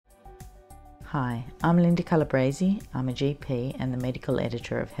Hi, I'm Linda Calabresi. I'm a GP and the medical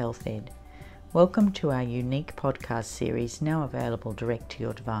editor of Health Ed. Welcome to our unique podcast series, now available direct to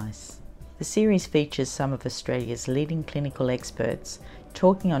your device. The series features some of Australia's leading clinical experts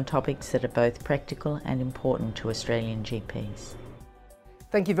talking on topics that are both practical and important to Australian GPs.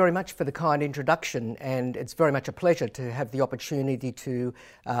 Thank you very much for the kind introduction, and it's very much a pleasure to have the opportunity to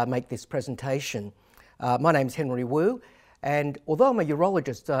make this presentation. My name is Henry Wu, and although I'm a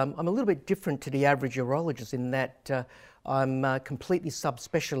urologist, I'm a little bit different to the average urologist in that I'm completely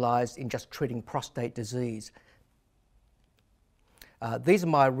subspecialised in just treating prostate disease. These are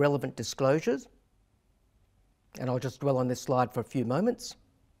my relevant disclosures, and I'll just dwell on this slide for a few moments.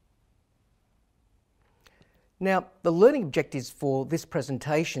 Now, the learning objectives for this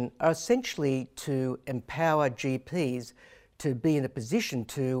presentation are essentially to empower GPs to be in a position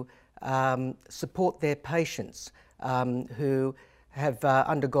to support their patients who have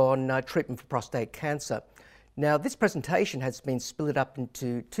undergone treatment for prostate cancer. Now, this presentation has been split up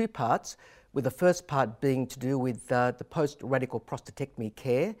into two parts, with the first part being to do with the post-radical prostatectomy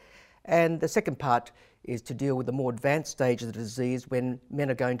care, and the second part is to deal with the more advanced stage of the disease when men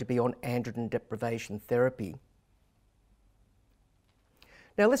are going to be on androgen deprivation therapy.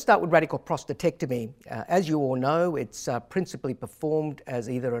 Now let's start with radical prostatectomy. As you all know, it's principally performed as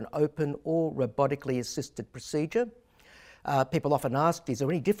either an open or robotically assisted procedure. People often ask, is there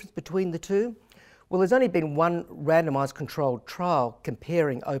any difference between the two? Well, there's only been one randomised controlled trial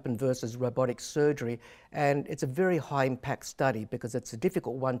comparing open versus robotic surgery, and it's a very high impact study because it's a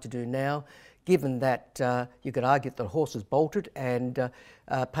difficult one to do now, given that you could argue that the horse is bolted and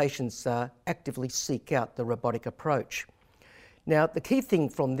patients actively seek out the robotic approach. Now, the key thing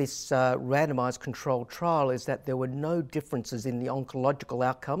from this randomised controlled trial is that there were no differences in the oncological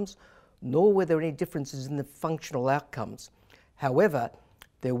outcomes, nor were there any differences in the functional outcomes. However,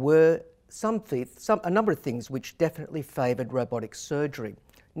 there were a number of things which definitely favoured robotic surgery.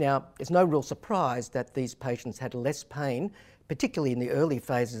 Now, it's no real surprise that these patients had less pain, particularly in the early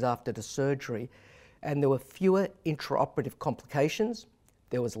phases after the surgery, and there were fewer intraoperative complications,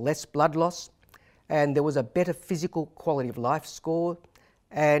 there was less blood loss, and there was a better physical quality of life score,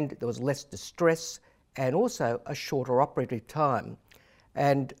 and there was less distress, and also a shorter operative time.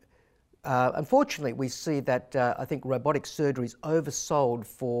 And unfortunately, we see that I think robotic surgery is oversold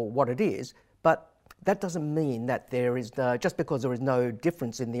for what it is, but that doesn't mean that there is, just because there is no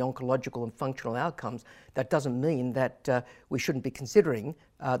difference in the oncological and functional outcomes, that doesn't mean that we shouldn't be considering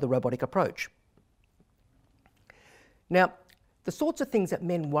the robotic approach. Now, the sorts of things that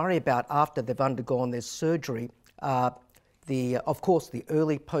men worry about after they've undergone their surgery are, of course, the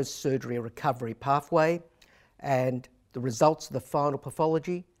early post-surgery recovery pathway and the results of the final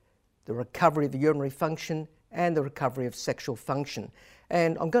pathology, the recovery of the urinary function, and the recovery of sexual function.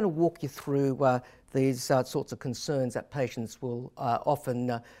 And I'm going to walk you through these sorts of concerns that patients will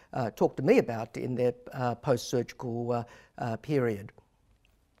often talk to me about in their post-surgical period.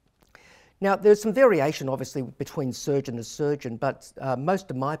 Now, there's some variation, obviously, between surgeon to surgeon, but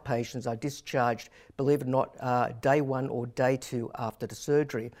most of my patients are discharged, believe it or not, day 1 or day 2 after the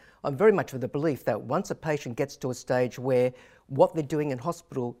surgery. I'm very much of the belief that once a patient gets to a stage where what they're doing in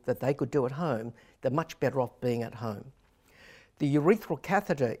hospital that they could do at home, they're much better off being at home. The urethral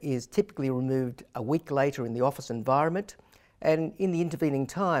catheter is typically removed a week later in the office environment, and in the intervening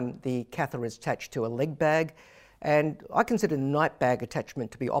time, the catheter is attached to a leg bag. And I consider the night bag attachment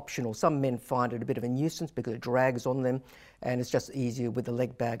to be optional. Some men find it a bit of a nuisance because it drags on them and it's just easier with the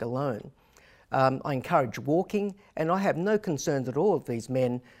leg bag alone. I encourage walking, and I have no concerns at all of these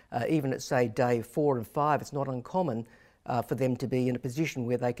men, even at say day 4 and 5. It's not uncommon for them to be in a position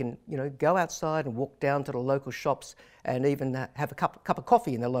where they can, go outside and walk down to the local shops and even have a cup of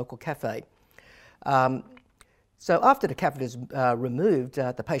coffee in the local cafe. So after the catheter is removed,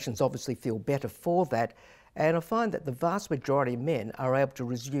 the patients obviously feel better for that. And I find that the vast majority of men are able to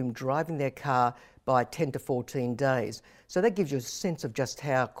resume driving their car by 10 to 14 days. So that gives you a sense of just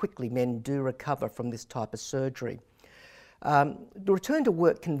how quickly men do recover from this type of surgery. The return to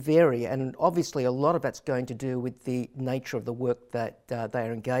work can vary, and obviously a lot of that's going to do with the nature of the work that they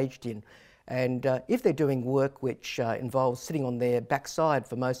are engaged in. And if they're doing work which involves sitting on their backside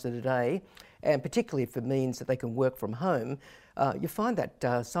for most of the day, and particularly if it means that they can work from home, you find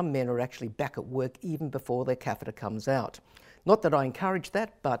that some men are actually back at work even before their catheter comes out. Not that I encourage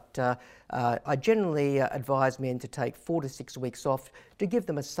that, but I generally advise men to take 4 to 6 weeks off to give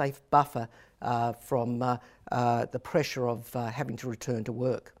them a safe buffer from the pressure of having to return to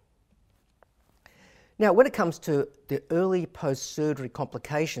work. Now, when it comes to the early post-surgery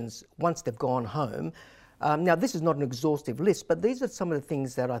complications, once they've gone home, Now, this is not an exhaustive list, but these are some of the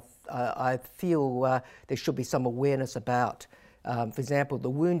things that I feel there should be some awareness about. For example, the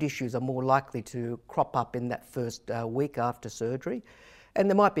wound issues are more likely to crop up in that first week after surgery. And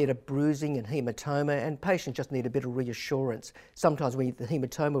there might be a bruising and hematoma, and patients just need a bit of reassurance. Sometimes when the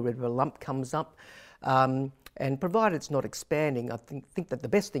hematoma, where a lump comes up, and provided it's not expanding, I think that the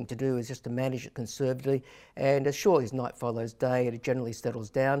best thing to do is just to manage it conservatively, and as surely as night follows day, it generally settles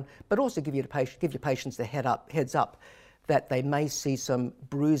down. But also give your patients the heads up that they may see some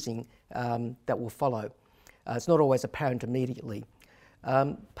bruising that will follow. It's not always apparent immediately.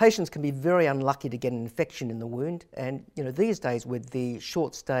 Patients can be very unlucky to get an infection in the wound, and these days with the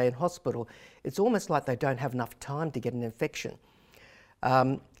short stay in hospital, it's almost like they don't have enough time to get an infection.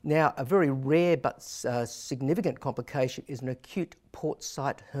 Now, a very rare but significant complication is an acute port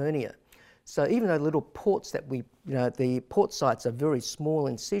site hernia. So even though little ports that the port sites are very small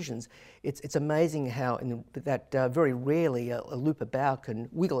incisions, it's amazing how very rarely a loop of bowel can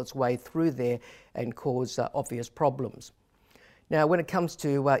wiggle its way through there and cause obvious problems. Now, when it comes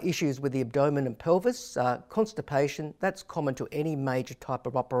to issues with the abdomen and pelvis, constipation, that's common to any major type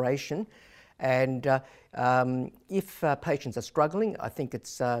of operation. And if patients are struggling, I think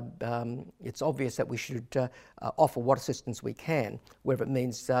it's obvious that we should offer what assistance we can, whether it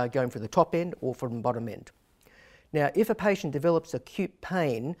means going for the top end or from the bottom end. Now, if a patient develops acute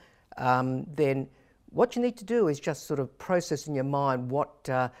pain, then what you need to do is just sort of process in your mind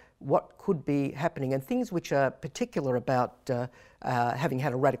what could be happening, and things which are particular about having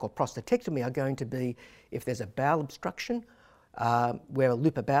had a radical prostatectomy are going to be if there's a bowel obstruction, where a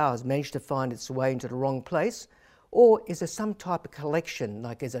loop of bowel has managed to find its way into the wrong place, or is there some type of collection,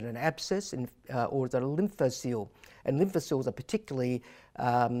 like is it an abscess or is it a lymphocele? And lymphoceles are particularly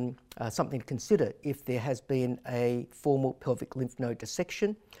something to consider if there has been a formal pelvic lymph node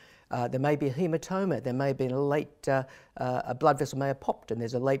dissection. There may be a hematoma, there may be a blood vessel may have popped and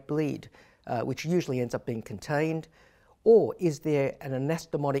there's a late bleed, which usually ends up being contained. Or is there an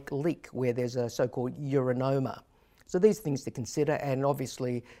anastomotic leak where there's a so-called urinoma? So these things to consider, and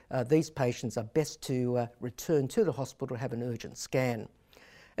obviously these patients are best to return to the hospital to have an urgent scan.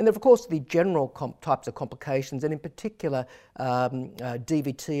 And then of course the general types of complications, and in particular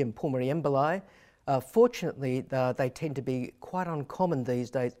DVT and pulmonary emboli. Fortunately, they tend to be quite uncommon these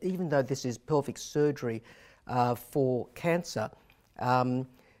days, even though this is pelvic surgery for cancer.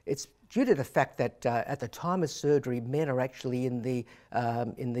 It's due to the fact that at the time of surgery, men are actually in the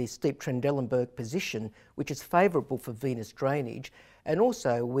steep Trendelenburg position, which is favourable for venous drainage. And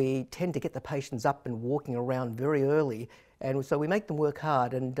also, we tend to get the patients up and walking around very early, and so we make them work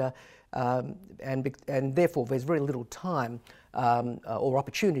hard, and therefore there's very little time or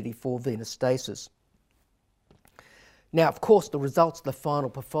opportunity for venous stasis. Now, of course, the results of the final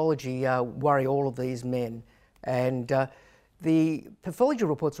pathology worry all of these men, and the pathology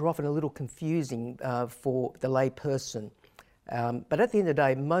reports are often a little confusing for the lay person. But at the end of the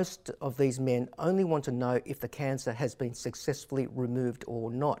day, most of these men only want to know if the cancer has been successfully removed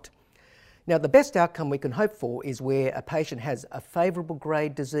or not. Now, the best outcome we can hope for is where a patient has a favourable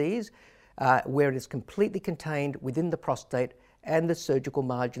grade disease, where it is completely contained within the prostate and the surgical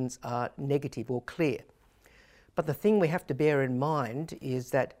margins are negative or clear. But the thing we have to bear in mind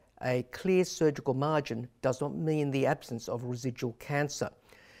is that a clear surgical margin does not mean the absence of residual cancer,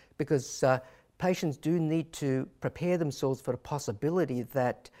 because patients do need to prepare themselves for the possibility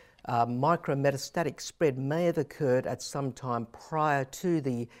that micrometastatic spread may have occurred at some time prior to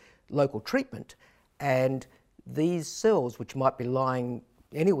the local treatment, and these cells, which might be lying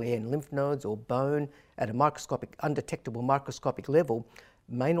anywhere in lymph nodes or bone at a undetectable microscopic level,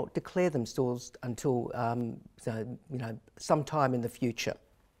 may not declare themselves until sometime in the future.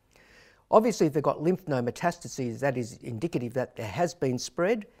 Obviously, if they've got lymph node metastases, that is indicative that there has been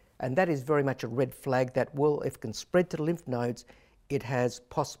spread, and that is very much a red flag that, well, if it can spread to the lymph nodes, it has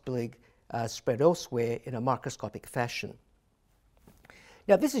possibly spread elsewhere in a microscopic fashion.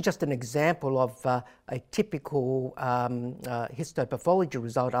 Now, this is just an example of a typical histopathology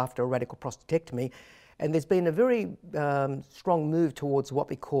result after a radical prostatectomy, and there's been a very strong move towards what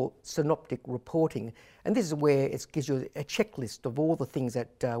we call synoptic reporting, and this is where it gives you a checklist of all the things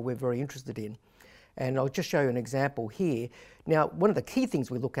that we're very interested in. And I'll just show you an example here. Now, one of the key things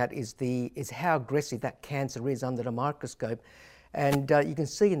we look at is how aggressive that cancer is under the microscope. And you can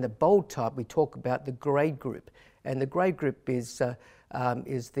see in the bold type we talk about the grade group, and the grade group is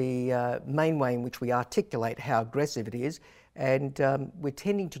the main way in which we articulate how aggressive it is, and we're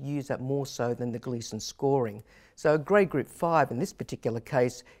tending to use that more so than the Gleason scoring. So grade group 5 in this particular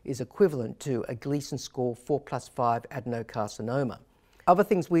case is equivalent to a Gleason score 4+5 adenocarcinoma. Other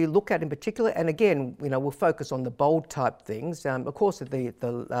things we look at in particular, and again, we'll focus on the bold type things. Of course,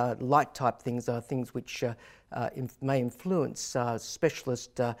 the light type things are things which may influence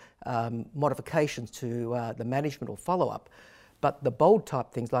specialist modifications to the management or follow-up. But the bold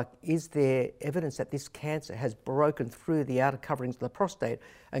type things, like, is there evidence that this cancer has broken through the outer coverings of the prostate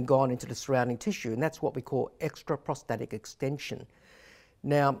and gone into the surrounding tissue? And that's what we call extraprostatic extension.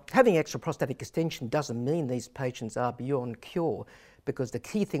 Now, having extraprostatic extension doesn't mean these patients are beyond cure, because the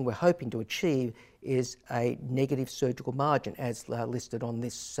key thing we're hoping to achieve is a negative surgical margin, as listed on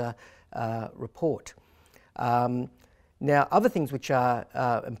this report. Now, other things which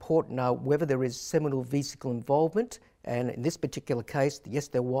are important are whether there is seminal vesicle involvement, and in this particular case, yes,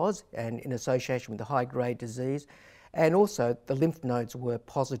 there was, and in association with the high-grade disease, and also the lymph nodes were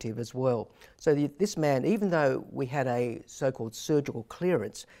positive as well. So this man, even though we had a so-called surgical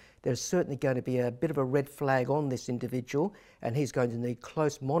clearance, there's certainly going to be a bit of a red flag on this individual, and he's going to need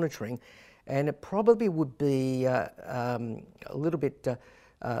close monitoring, and it probably would be a little bit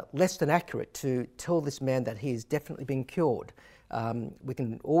less than accurate to tell this man that he is definitely being cured.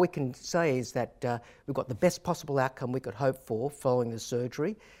 All we can say is that we've got the best possible outcome we could hope for following the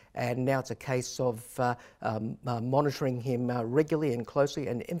surgery, and now it's a case of monitoring him regularly and closely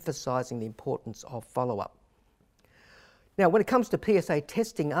and emphasising the importance of follow-up. Now, when it comes to PSA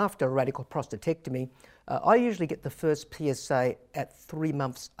testing after a radical prostatectomy, I usually get the first PSA at 3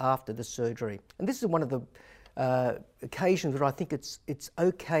 months after the surgery, and this is one of the occasions where I think it's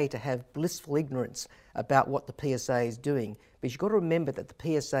okay to have blissful ignorance about what the PSA is doing, because you've got to remember that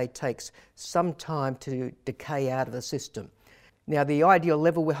the PSA takes some time to decay out of the system. Now, the ideal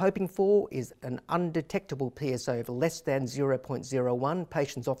level we're hoping for is an undetectable PSA of less than 0.01.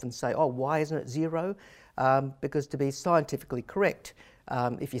 Patients often say, oh, why isn't it 0? Because to be scientifically correct,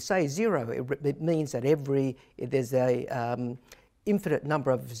 if you say 0, it means that there's a infinite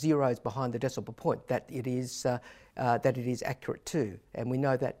number of zeros behind the decimal point that it is accurate to, and we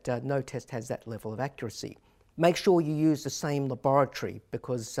know that no test has that level of accuracy. Make sure you use the same laboratory,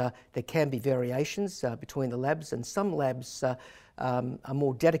 because there can be variations between the labs, and some labs are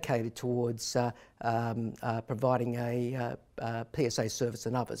more dedicated towards providing a PSA service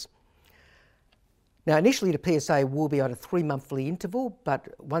than others. Now, initially the PSA will be on a 3-monthly interval,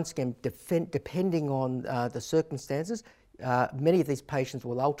 but once again, depending on the circumstances, many of these patients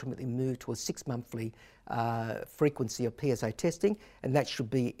will ultimately move to a 6-monthly frequency of PSA testing, and that should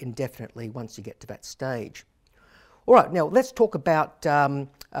be indefinitely once you get to that stage. All right, now let's talk about the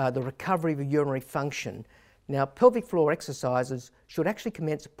recovery of urinary function. Now, pelvic floor exercises should actually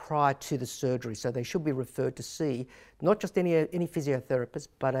commence prior to the surgery, so they should be referred to see not just any physiotherapist,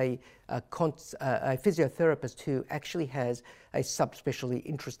 but a physiotherapist who actually has a subspecialty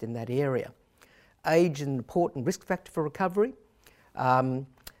interest in that area. Age is an important risk factor for recovery, and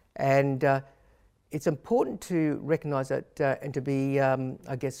it's important to recognise that and to be,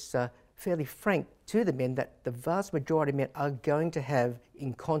 I guess, fairly frank to the men that the vast majority of men are going to have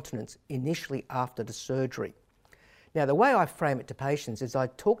incontinence initially after the surgery. Now, the way I frame it to patients is I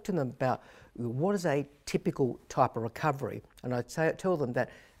talk to them about what is a typical type of recovery, and I tell them that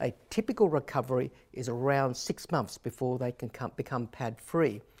a typical recovery is around 6 months before they can become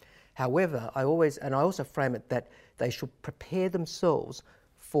pad-free. However, I also frame it that they should prepare themselves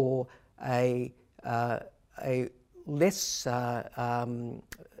for a less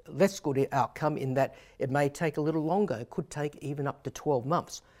good outcome, in that it may take a little longer. It could take even up to 12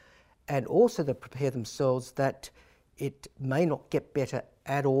 months. And also to prepare themselves that it may not get better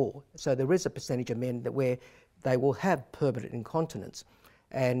at all. So there is a percentage of men where they will have permanent incontinence.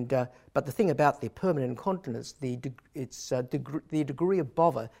 And, but the thing about the permanent incontinence, it's the degree of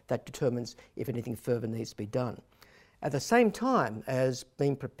bother that determines if anything further needs to be done. At the same time as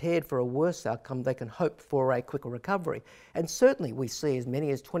being prepared for a worse outcome, they can hope for a quicker recovery. And certainly we see as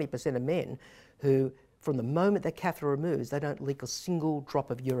many as 20% of men who, from the moment their catheter removes, they don't leak a single drop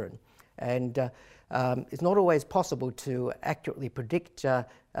of urine. And it's not always possible to accurately predict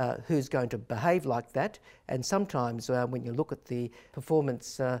who's going to behave like that. And sometimes when you look at the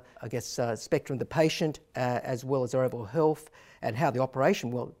performance, spectrum of the patient, as well as their overall health and how the operation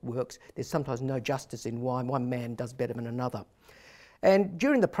works, there's sometimes no justice in why one man does better than another. And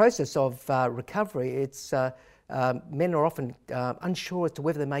during the process of recovery, it's men are often unsure as to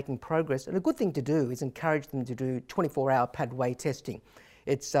whether they're making progress. And a good thing to do is encourage them to do 24-hour pad weigh testing.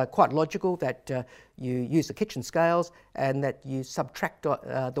 It's quite logical that you use the kitchen scales and that you subtract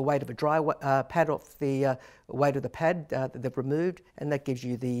the weight of a dry pad off the weight of the pad that they've removed, and that gives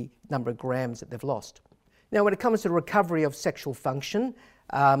you the number of grams that they've lost. Now, when it comes to recovery of sexual function,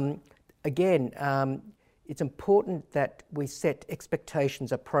 again, it's important that we set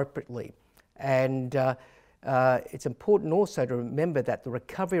expectations appropriately. And it's important also to remember that the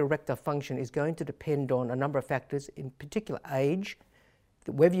recovery of erectile function is going to depend on a number of factors, in particular age,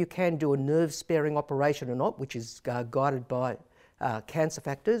 whether you can do a nerve-sparing operation or not, which is guided by cancer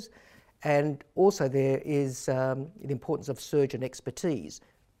factors, and also there is the importance of surgeon expertise.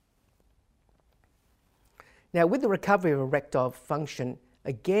 Now, with the recovery of erectile function,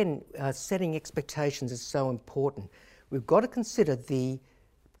 again, setting expectations is so important. We've got to consider this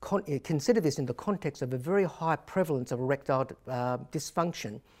in the context of a very high prevalence of erectile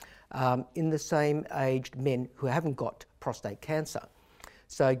dysfunction in the same aged men who haven't got prostate cancer.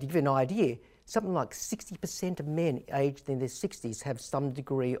 So to give you an idea, something like 60% of men aged in their 60s have some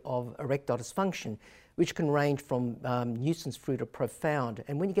degree of erectile dysfunction, which can range from nuisance through to profound.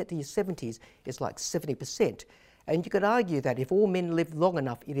 And when you get to your 70s, it's like 70%. And you could argue that if all men live long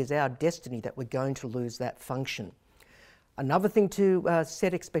enough, it is our destiny that we're going to lose that function. Another thing to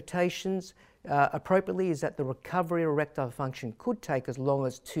set expectations appropriately is that the recovery of erectile function could take as long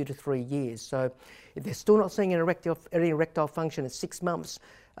as 2 to 3 years. So if they're still not seeing any erectile function at 6 months,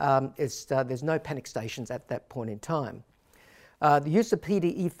 there's no panic stations at that point in time. The use of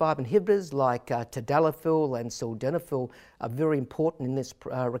PDE5 inhibitors like tadalafil and sildenafil are very important in this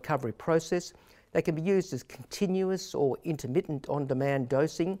recovery process. They can be used as continuous or intermittent on-demand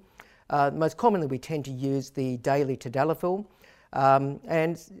dosing. Most commonly, we tend to use the daily tadalafil,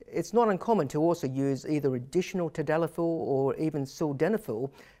 and it's not uncommon to also use either additional tadalafil or even sildenafil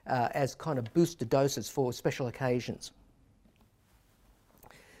as kind of booster doses for special occasions.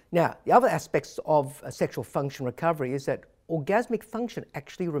 Now, the other aspects of sexual function recovery is that orgasmic function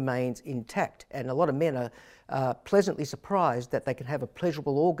actually remains intact, and a lot of men are pleasantly surprised that they can have a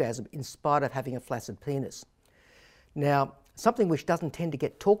pleasurable orgasm in spite of having a flaccid penis. Now, something which doesn't tend to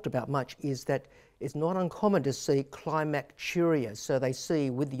get talked about much is that it's not uncommon to see climacturia. So they see,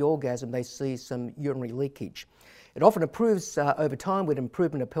 with the orgasm, they see some urinary leakage. It often improves over time with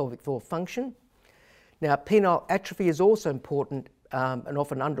improvement of pelvic floor function. Now, penile atrophy is also important and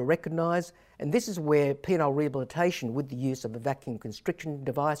often under-recognised, and this is where penile rehabilitation with the use of a vacuum constriction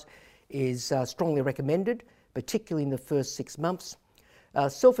device is strongly recommended, particularly in the first 6 months.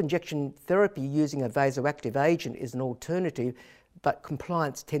 Self-injection therapy using a vasoactive agent is an alternative, but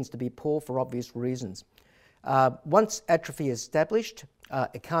compliance tends to be poor for obvious reasons. Once atrophy is established,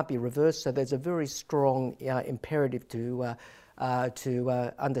 it can't be reversed, so there's a very strong imperative to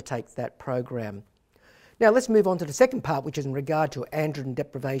undertake that program. Now let's move on to the second part, which is in regard to androgen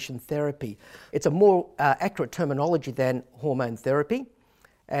deprivation therapy. It's a more accurate terminology than hormone therapy.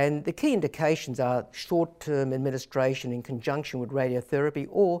 And the key indications are short-term administration in conjunction with radiotherapy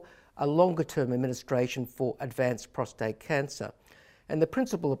or a longer-term administration for advanced prostate cancer. And the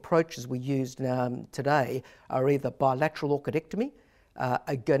principal approaches we use today are either bilateral orchidectomy,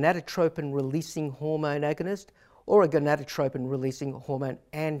 a gonadotropin-releasing hormone agonist, or a gonadotropin-releasing hormone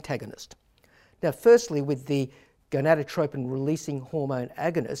antagonist. Now, firstly, with the gonadotropin-releasing hormone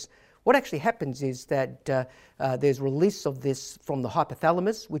agonist, what actually happens is that there's release of this from the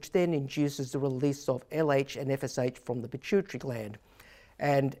hypothalamus, which then induces the release of LH and FSH from the pituitary gland.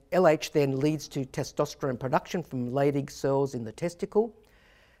 And LH then leads to testosterone production from Leydig cells in the testicle.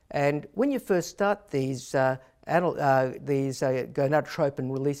 And when you first start these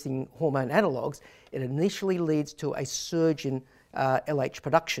gonadotropin-releasing hormone analogues, it initially leads to a surge in LH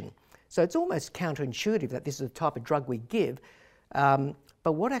production. So it's almost counterintuitive that this is the type of drug we give.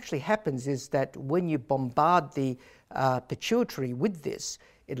 But what actually happens is that when you bombard the pituitary with this,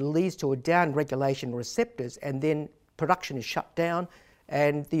 it leads to a down-regulation of receptors, and then production is shut down,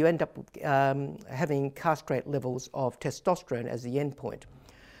 and you end up having castrate levels of testosterone as the endpoint.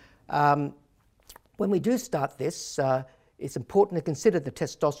 When we do start this, it's important to consider the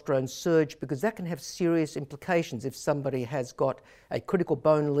testosterone surge, because that can have serious implications if somebody has got a critical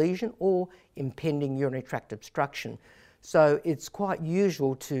bone lesion or impending urinary tract obstruction. So it's quite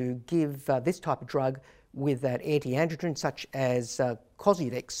usual to give this type of drug with an anti-androgen such as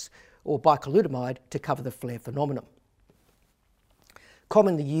Kosidex or bicalutamide to cover the flare phenomenon.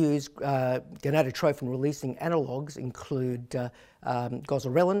 Commonly used gonadotropin-releasing analogues include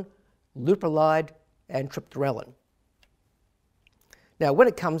goserelin, leuprolide, and triptorelin. Now, when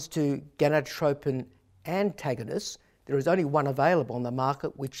it comes to gonadotropin antagonists, there is only one available on the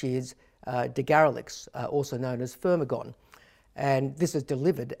market, which is degarelix, also known as Firmagon, and this is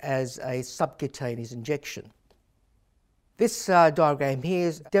delivered as a subcutaneous injection. This diagram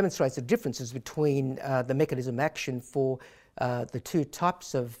here demonstrates the differences between the mechanism of action for the two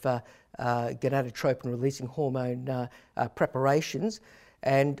types of gonadotropin-releasing hormone preparations.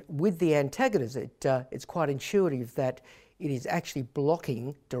 And with the antagonist, it's quite intuitive that it is actually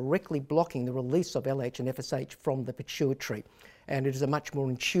directly blocking the release of LH and FSH from the pituitary. And it is a much more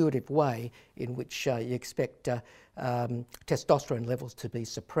intuitive way in which you expect testosterone levels to be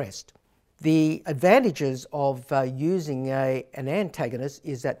suppressed. The advantages of using an antagonist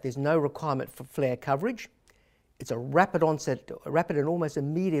is that there's no requirement for flare coverage. It's a rapid and almost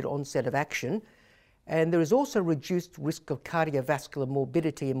immediate onset of action. And there is also reduced risk of cardiovascular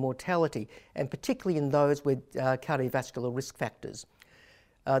morbidity and mortality, and particularly in those with cardiovascular risk factors.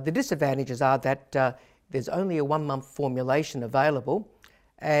 The disadvantages are that there's only a 1-month formulation available,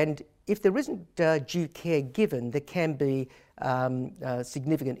 and if there isn't due care given, there can be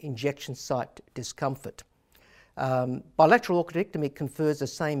significant injection site discomfort. Bilateral orchidectomy confers the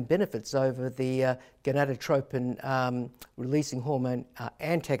same benefits over the gonadotropin releasing hormone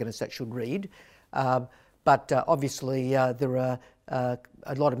antagonists that should read. But obviously there are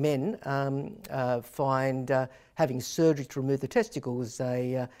a lot of men find having surgery to remove the testicles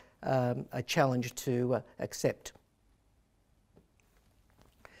a challenge to accept.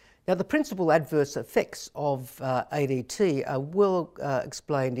 Now, the principal adverse effects of ADT are well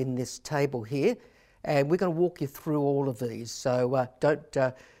explained in this table here, and we're going to walk you through all of these. So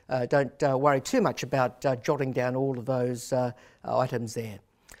don't worry too much about jotting down all of those items there.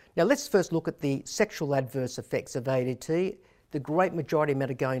 Now, let's first look at the sexual adverse effects of ADT. The great majority of men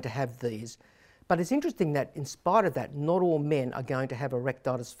are going to have these. But it's interesting that in spite of that, not all men are going to have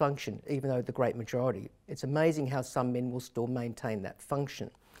erectile dysfunction, even though the great majority. It's amazing how some men will still maintain that function.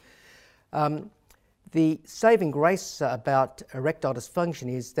 The saving grace about erectile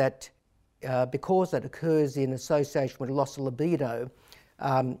dysfunction is that because that occurs in association with loss of libido,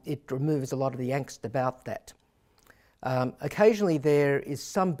 it removes a lot of the angst about that. Occasionally there is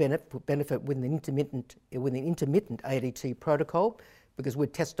some benefit with an intermittent ADT protocol, because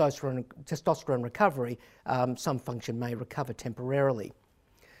with testosterone recovery, some function may recover temporarily.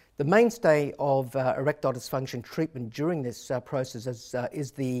 The mainstay of erectile dysfunction treatment during this process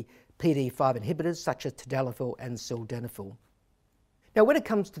is the PDE5 inhibitors such as tadalafil and sildenafil. Now, when it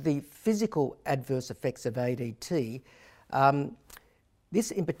comes to the physical adverse effects of ADT,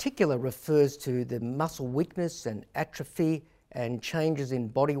 this in particular refers to the muscle weakness and atrophy and changes in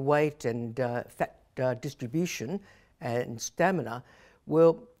body weight and fat distribution and stamina.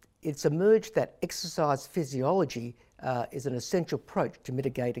 Well, it's emerged that exercise physiology is an essential approach to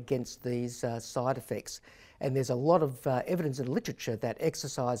mitigate against these side effects. And there's a lot of evidence in the literature that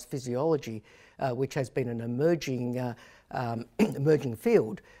exercise physiology, which has been an emerging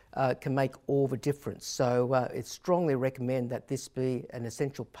field, can make all the difference. So it's strongly recommend that this be an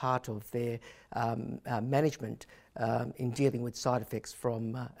essential part of their management in dealing with side effects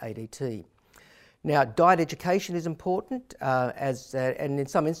from ADT. Now, diet education is important, and in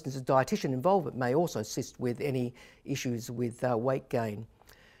some instances, dietitian involvement may also assist with any issues with weight gain.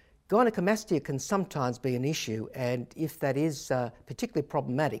 Gynecomastia can sometimes be an issue, and if that is particularly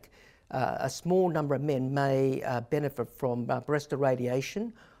problematic, a small number of men may benefit from breast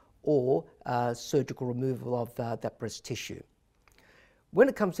irradiation or surgical removal of that breast tissue. When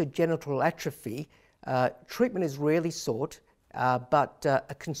it comes to genital atrophy, treatment is rarely sought, but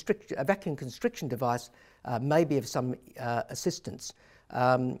a vacuum constriction device may be of some assistance.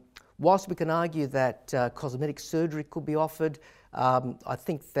 Whilst we can argue that cosmetic surgery could be offered, I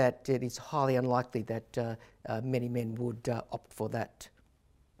think that it is highly unlikely that many men would opt for that.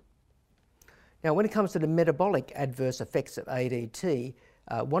 Now, when it comes to the metabolic adverse effects of ADT,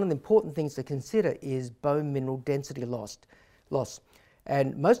 one of the important things to consider is bone mineral density loss.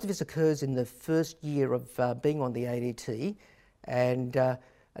 And most of this occurs in the first year of being on the ADT. And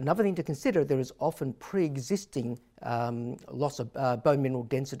another thing to consider, there is often pre-existing loss of bone mineral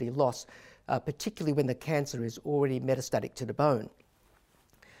density loss, particularly when the cancer is already metastatic to the bone.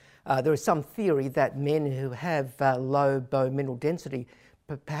 There is some theory that men who have low bone mineral density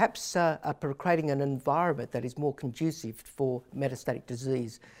perhaps are creating an environment that is more conducive for metastatic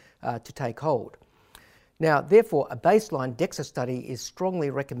disease to take hold. Now, therefore, a baseline DEXA study is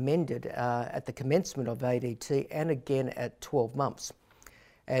strongly recommended at the commencement of ADT and again at 12 months.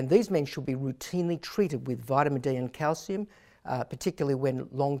 And these men should be routinely treated with vitamin D and calcium, particularly when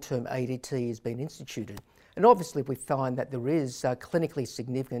long-term ADT has been instituted. And obviously, if we find that there is clinically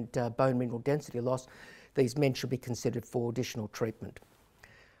significant bone mineral density loss, these men should be considered for additional treatment.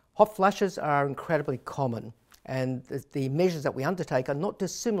 Hot flushes are incredibly common, and the measures that we undertake are not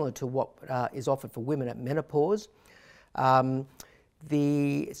dissimilar to what is offered for women at menopause. The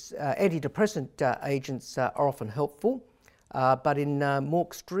antidepressant agents are often helpful. but in more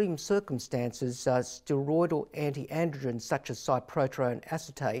extreme circumstances, steroidal anti-androgens such as cyproterone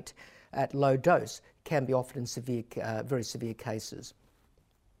acetate at low dose can be offered in very severe cases.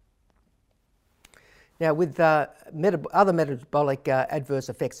 Now, with other metabolic adverse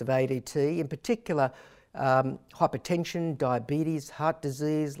effects of ADT, in particular hypertension, diabetes, heart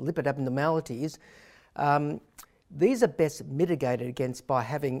disease, lipid abnormalities, these are best mitigated against by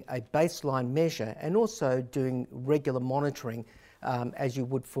having a baseline measure and also doing regular monitoring as you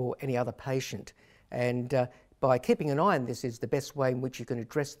would for any other patient. And by keeping an eye on this is the best way in which you can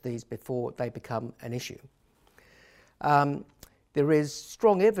address these before they become an issue. There is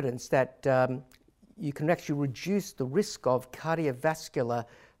strong evidence that you can actually reduce the risk of cardiovascular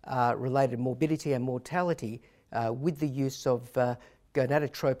related morbidity and mortality with the use of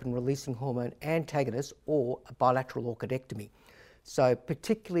gonadotropin releasing hormone antagonists or a bilateral orchidectomy. So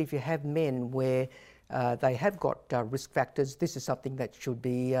particularly if you have men where they have got risk factors, this is something that should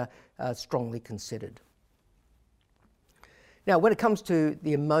be strongly considered. Now, when it comes to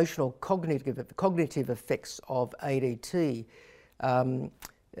the emotional cognitive effects of ADT,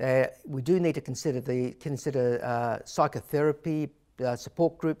 we do need to consider psychotherapy,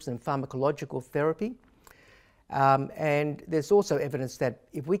 support groups and pharmacological therapy. And there's also evidence that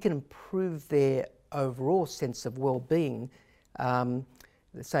if we can improve their overall sense of well-being,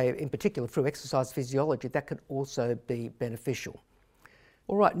 say in particular through exercise physiology, that can also be beneficial.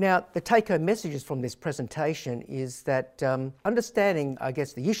 All right, now the take-home messages from this presentation is that understanding, I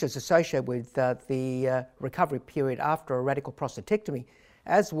guess, the issues associated with the recovery period after a radical prostatectomy,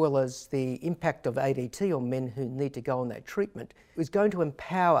 as well as the impact of ADT on men who need to go on that treatment, is going to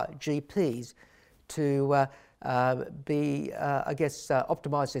empower GPs to optimise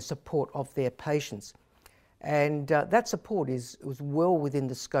their support of their patients. And that support was well within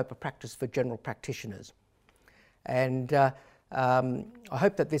the scope of practice for general practitioners. And I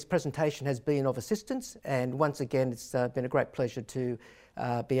hope that this presentation has been of assistance, and once again it's been a great pleasure to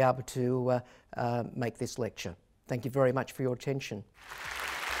be able to make this lecture. Thank you very much for your attention.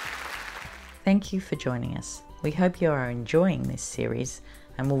 Thank you for joining us. We hope you are enjoying this series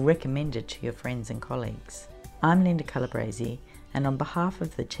and will recommend it to your friends and colleagues. I'm Linda Calabrese, and on behalf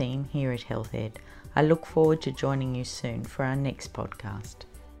of the team here at HealthEd, I look forward to joining you soon for our next podcast.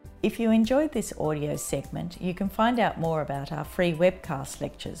 If you enjoyed this audio segment, you can find out more about our free webcast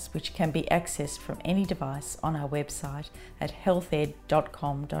lectures, which can be accessed from any device on our website at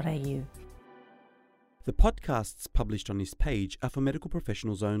healthed.com.au. The podcasts published on this page are for medical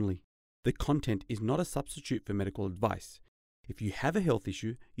professionals only. The content is not a substitute for medical advice. If you have a health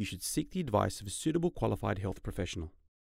issue, you should seek the advice of a suitable qualified health professional.